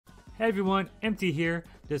Hey everyone, Empty here.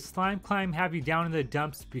 Does Slime Climb have you down in the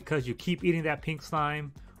dumps because you keep eating that pink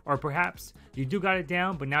slime? Or perhaps you do got it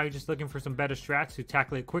down, but now you're just looking for some better strats to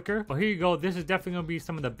tackle it quicker? Well, here you go. This is definitely going to be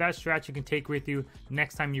some of the best strats you can take with you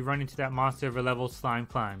next time you run into that monster of a level Slime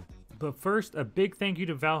Climb. But first, a big thank you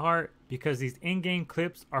to VELLHART because these in-game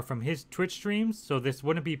clips are from his Twitch streams, so this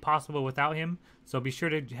wouldn't be possible without him. So be sure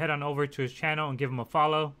to head on over to his channel and give him a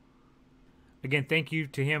follow. Again, thank you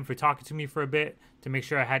to him for talking to me for a bit to make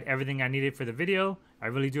sure I had everything I needed for the video. I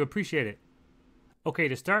really do appreciate it. Okay,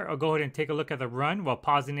 to start, I'll go ahead and take a look at the run while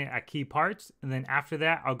pausing it at key parts. And then after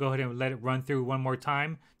that, I'll go ahead and let it run through one more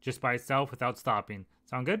time just by itself without stopping.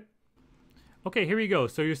 Sound good? Okay, here we go.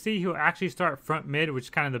 So you'll see he'll actually start front mid, which is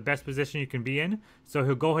kind of the best position you can be in. So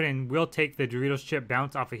he'll go ahead and will take the Doritos chip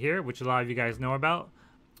bounce off of here, which a lot of you guys know about.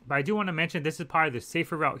 But I do want to mention this is probably the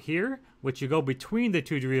safer route here, which you go between the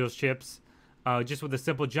two Doritos chips. Just with a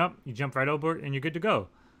simple jump, you jump right over it and you're good to go.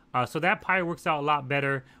 So that probably works out a lot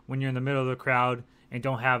better when you're in the middle of the crowd and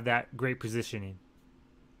don't have that great positioning.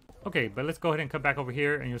 Okay, but let's go ahead and cut back over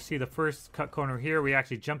here and you'll see the first cut corner here where he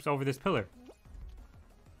actually jumps over this pillar.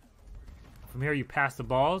 From here you pass the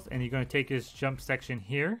balls and you're going to take his jump section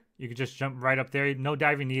here. You can just jump right up there. No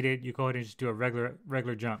diving needed. You go ahead and just do a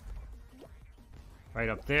regular jump. Right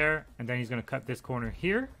up there. And then he's going to cut this corner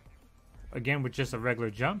here. Again with just a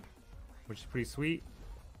regular jump, which is pretty sweet.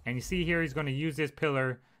 And you see here he's going to use this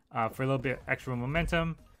pillar for a little bit extra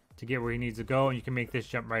momentum to get where he needs to go, and you can make this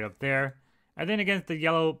jump right up there. And then against the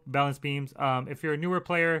yellow balance beams, if you're a newer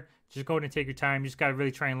player, just go ahead and take your time. You just got to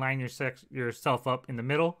really try and line yourself up in the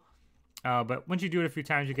middle. But once you do it a few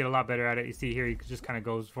times, you get a lot better at it. You see here he just kind of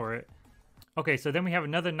goes for it. Okay, so then we have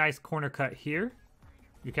another nice corner cut here.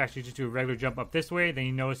 You can actually just do a regular jump up this way. Then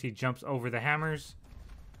you notice he jumps over the hammers,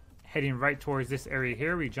 heading right towards this area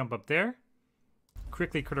here. We jump up there,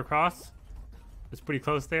 quickly cut across. It's pretty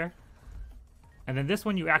close there. And then this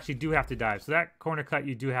one you actually do have to dive. So that corner cut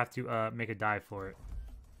you do have to make a dive for it.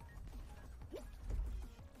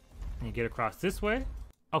 And you get across this way.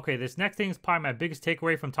 Okay, this next thing is probably my biggest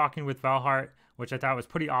takeaway from talking with VELLHART, which I thought was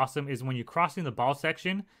pretty awesome, is when you're crossing the ball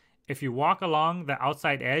section, if you walk along the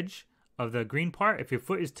outside edge of the green part, if your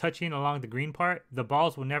foot is touching along the green part, the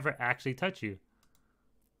balls will never actually touch you,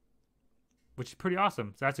 which is pretty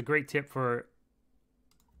awesome. So that's a great tip for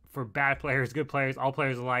bad players, good players, all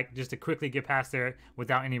players alike, just to quickly get past there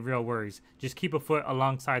without any real worries. Just keep a foot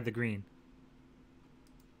alongside the green.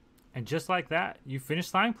 And just like that, you finish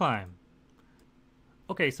Slime Climb.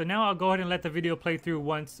 Okay, so now I'll go ahead and let the video play through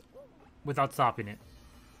once without stopping it.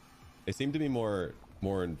 They seem to be more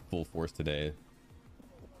in full force today.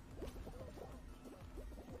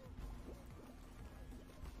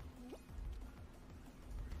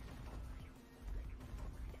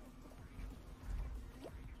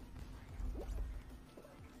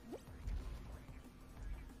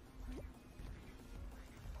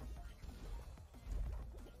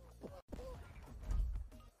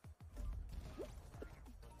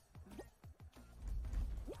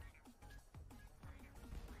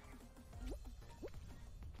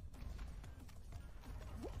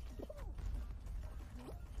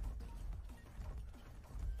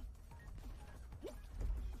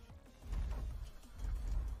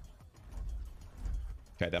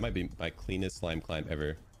 Okay, that might be my cleanest slime climb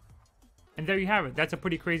ever. And there you have it. That's a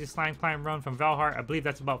pretty crazy Slime Climb run from VELLHART. I believe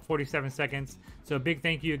that's about 47 seconds. So a big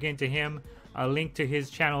thank you again to him. A link to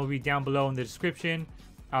his channel will be down below in the description.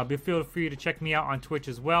 Feel free to check me out on Twitch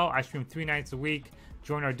as well. I stream 3 nights a week.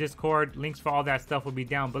 Join our Discord. Links for all that stuff will be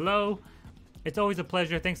down below. It's always a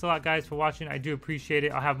pleasure. Thanks a lot, guys, for watching. I do appreciate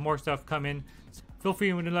it. I'll have more stuff coming. Feel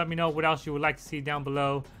free to let me know what else you would like to see down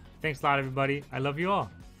below. Thanks a lot, everybody. I love you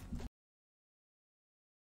all.